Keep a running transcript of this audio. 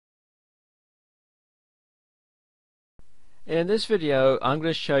In this video, I'm going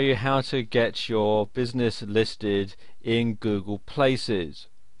to show you how to get your business listed in Google Places.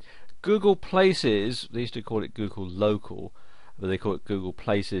 Google Places, they used to call it Google Local, but they call it Google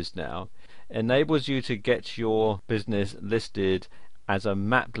Places now, enables you to get your business listed as a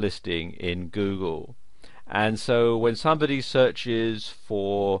map listing in Google. And so when somebody searches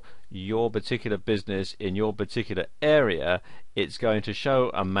for your particular business in your particular area, it's going to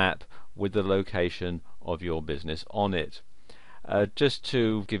show a map with the location of your business on it. Just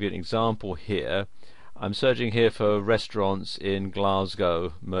to give you an example here, I'm searching here for restaurants in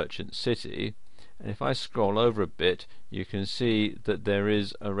Glasgow Merchant City, and if I scroll over a bit you can see that there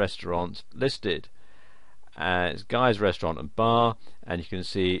is a restaurant listed. It's Guy's Restaurant and Bar, and you can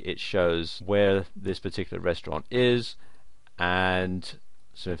see it shows where this particular restaurant is and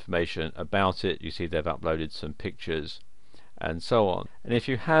some information about it. You see they've uploaded some pictures and so on. And if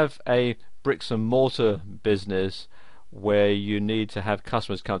you have a bricks and mortar business where you need to have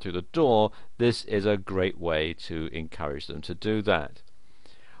customers come through the door, this is a great way to encourage them to do that.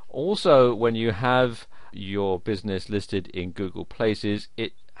 Also, when you have your business listed in Google Places,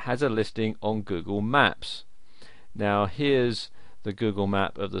 it has a listing on Google Maps. Now here's the Google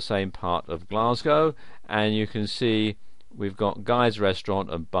map of the same part of Glasgow, and you can see we've got Guy's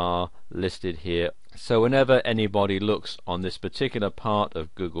Restaurant and Bar listed here. So whenever anybody looks on this particular part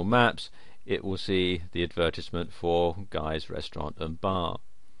of Google Maps, it will see the advertisement for Guy's Restaurant and Bar.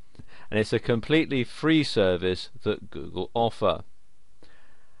 And it's a completely free service that Google offer.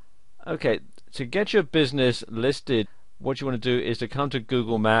 Okay, to get your business listed, what you want to do is to come to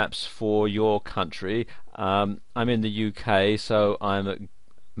Google Maps for your country. I'm in the UK, so I'm at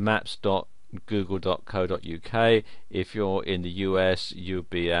maps.google.co.uk. If you're in the US, you'll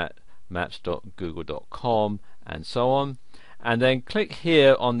be at maps.google.com and so on. And then click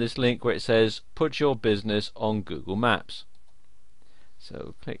here on this link where it says put your business on Google Maps.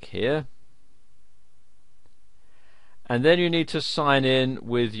 So click here, and then you need to sign in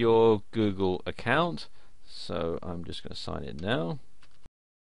with your Google account. So I'm just going to sign in now.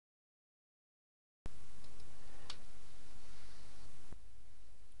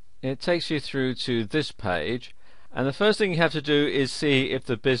 It takes you through to this page, and the first thing you have to do is see if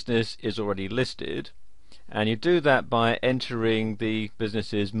the business is already listed. And you do that by entering the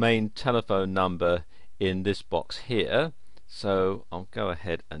business's main telephone number in this box here. So I'll go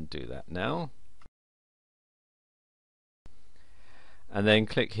ahead and do that now. And then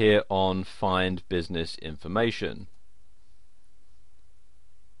click here on Find Business Information.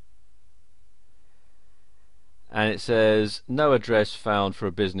 And it says no address found for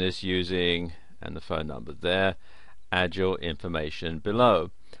a business using, and the phone number there. Add your information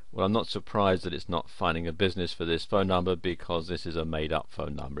below. Well, I'm not surprised that it's not finding a business for this phone number, because this is a made-up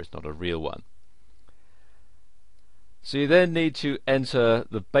phone number, it's not a real one. So you then need to enter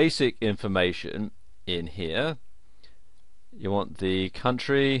the basic information in here. You want the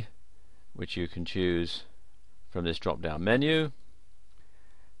country, which you can choose from this drop-down menu.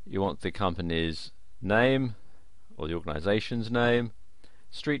 You want the company's name or the organization's name,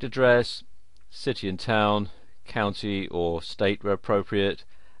 street address, city and town, county or state where appropriate,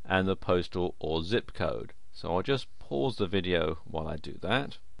 and the postal or zip code. So I'll just pause the video while I do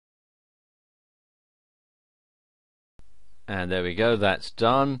that. And there we go, that's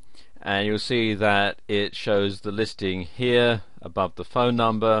done. And you'll see that it shows the listing here above the phone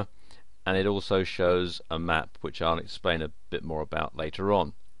number, and it also shows a map, which I'll explain a bit more about later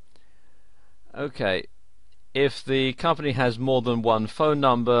on. Okay, if the company has more than one phone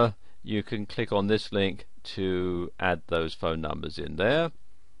number, you can click on this link to add those phone numbers in there.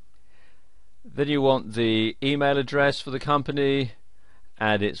 Then you want the email address for the company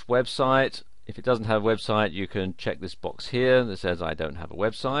and its website. If it doesn't have a website, you can check this box here that says I don't have a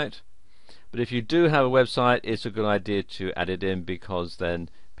website. But if you do have a website, it's a good idea to add it in, because then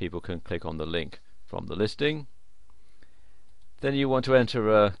people can click on the link from the listing. Then you want to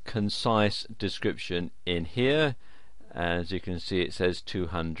enter a concise description in here. As you can see, it says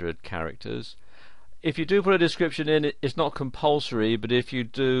 200 characters. If you do put a description in, it's not compulsory, but if you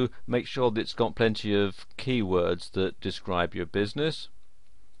do, make sure that it's got plenty of keywords that describe your business.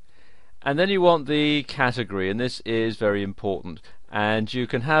 And then you want the category, and this is very important, and you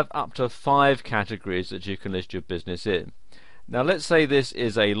can have up to 5 categories that you can list your business in. Now let's say this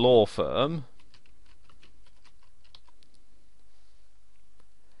is a law firm,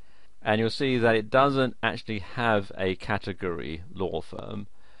 and you'll see that it doesn't actually have a category law firm,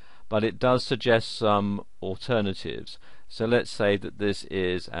 but it does suggest some alternatives. So let's say that this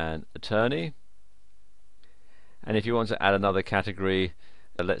is an attorney, and if you want to add another category,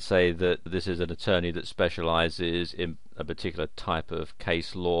 Let's say that this is an attorney that specializes in a particular type of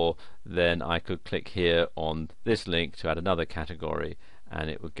case law, then I could click here on this link to add another category, and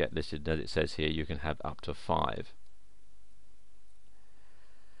it would get listed. As it says here, you can have up to 5.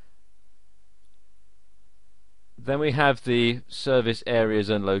 Then we have the service areas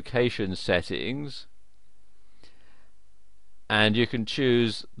and location settings, and you can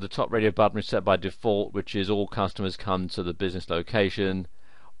choose the top radio button is set by default, which is all customers come to the business location,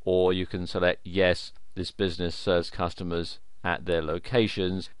 or you can select yes, this business serves customers at their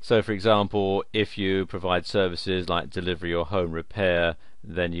locations. So for example, if you provide services like delivery or home repair,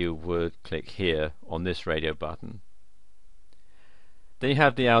 then you would click here on this radio button. Then you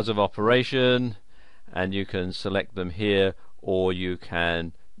have the hours of operation, and you can select them here, or you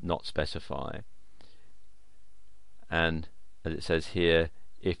can not specify. And as it says here,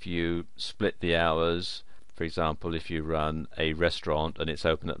 if you split the hours, for example, if you run a restaurant and it's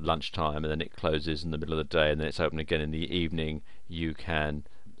open at lunchtime and then it closes in the middle of the day and then it's open again in the evening, you can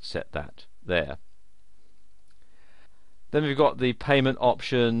set that there. Then we've got the payment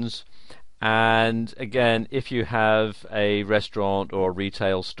options, and again, if you have a restaurant or a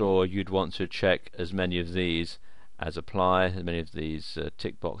retail store, you'd want to check as many of these as apply, as many of these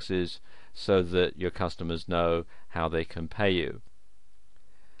tick boxes, so that your customers know how they can pay you.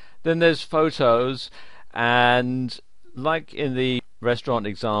 Then there's photos, and like in the restaurant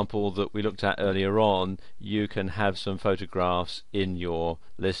example that we looked at earlier on, you can have some photographs in your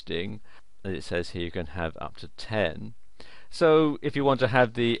listing. As it says here, you can have up to 10. So if you want to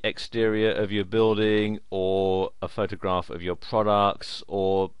have the exterior of your building, or a photograph of your products,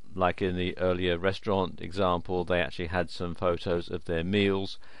 or like in the earlier restaurant example, they actually had some photos of their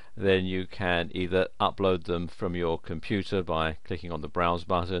meals, then you can either upload them from your computer by clicking on the browse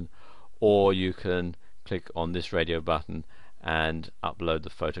button, or you can click on this radio button and upload the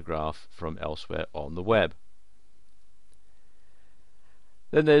photograph from elsewhere on the web.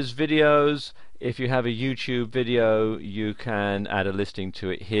 Then there's videos. If you have a YouTube video, you can add a listing to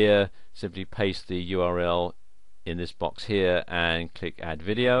it here. Simply paste the URL in this box here and click add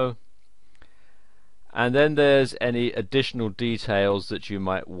video. And then there's any additional details that you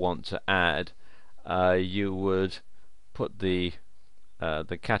might want to add. You would put the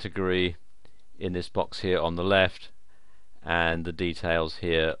category in this box here on the left, and the details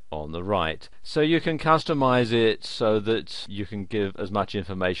here on the right. So you can customize it so that you can give as much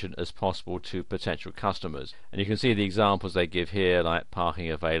information as possible to potential customers. And you can see the examples they give here, like parking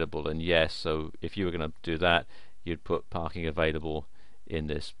available and yes. So if you were going to do that, you'd put parking available in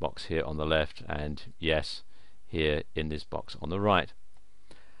this box here on the left and yes here in this box on the right.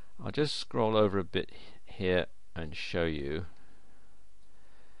 I'll just scroll over a bit here and show you.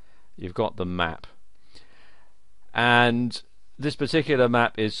 You've got the map, and this particular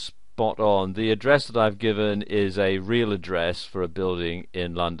map is spot on. The address that I've given is a real address for a building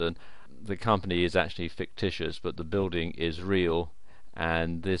in London. The company is actually fictitious, but the building is real,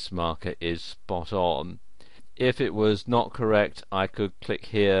 and this marker is spot on. If it was not correct, I could click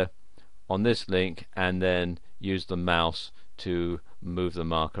here on this link and then use the mouse to move the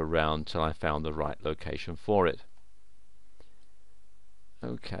marker around till I found the right location for it.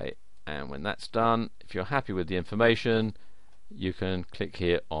 Okay, and when that's done, if you're happy with the information, you can click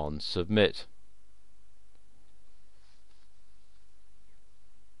here on submit.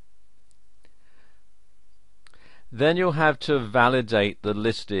 Then you'll have to validate the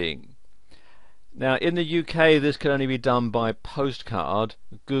listing. Now in the UK this can only be done by postcard.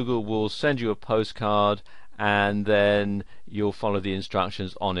 Google will send you a postcard and then you'll follow the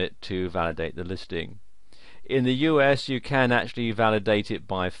instructions on it to validate the listing. In the US you can actually validate it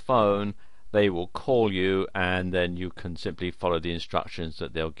by phone. They will call you and then you can simply follow the instructions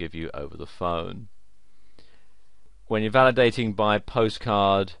that they'll give you over the phone. When you're validating by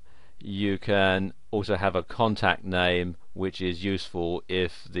postcard, you can also have a contact name, which is useful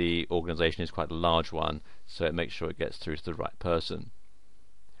if the organization is quite a large one, so it makes sure it gets through to the right person.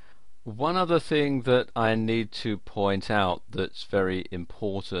 One other thing that I need to point out that's very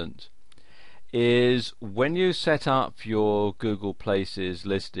important is when you set up your Google Places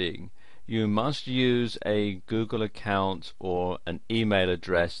listing, you must use a Google account or an email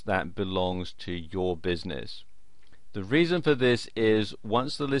address that belongs to your business. The reason for this is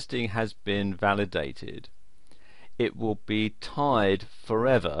once the listing has been validated, it will be tied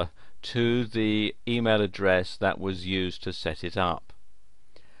forever to the email address that was used to set it up.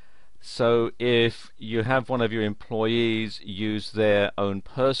 So if you have one of your employees use their own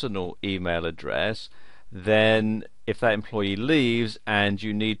personal email address, then if that employee leaves and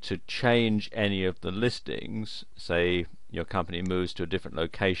you need to change any of the listings, say your company moves to a different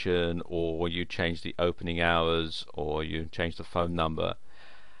location, or you change the opening hours, or you change the phone number,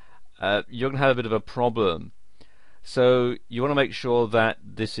 you're going to have a bit of a problem. So you want to make sure that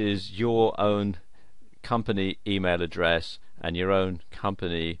this is your own company email address and your own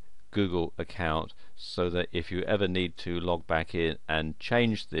company Google account, so that if you ever need to log back in and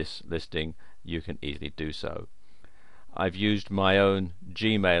change this listing, you can easily do so. I've used my own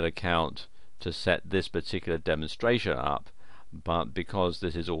Gmail account to set this particular demonstration up, but because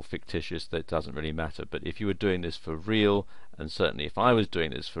this is all fictitious, that doesn't really matter. But if you were doing this for real, and certainly if I was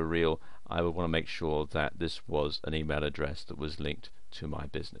doing this for real, I would want to make sure that this was an email address that was linked to my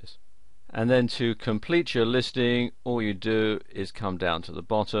business. And then to complete your listing, all you do is come down to the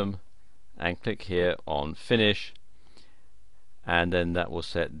bottom and click here on Finish, and then that will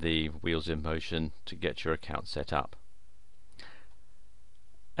set the wheels in motion to get your account set up.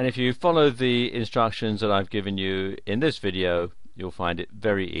 And if you follow the instructions that I've given you in this video, you'll find it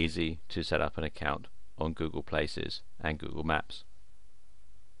very easy to set up an account on Google Places and Google Maps.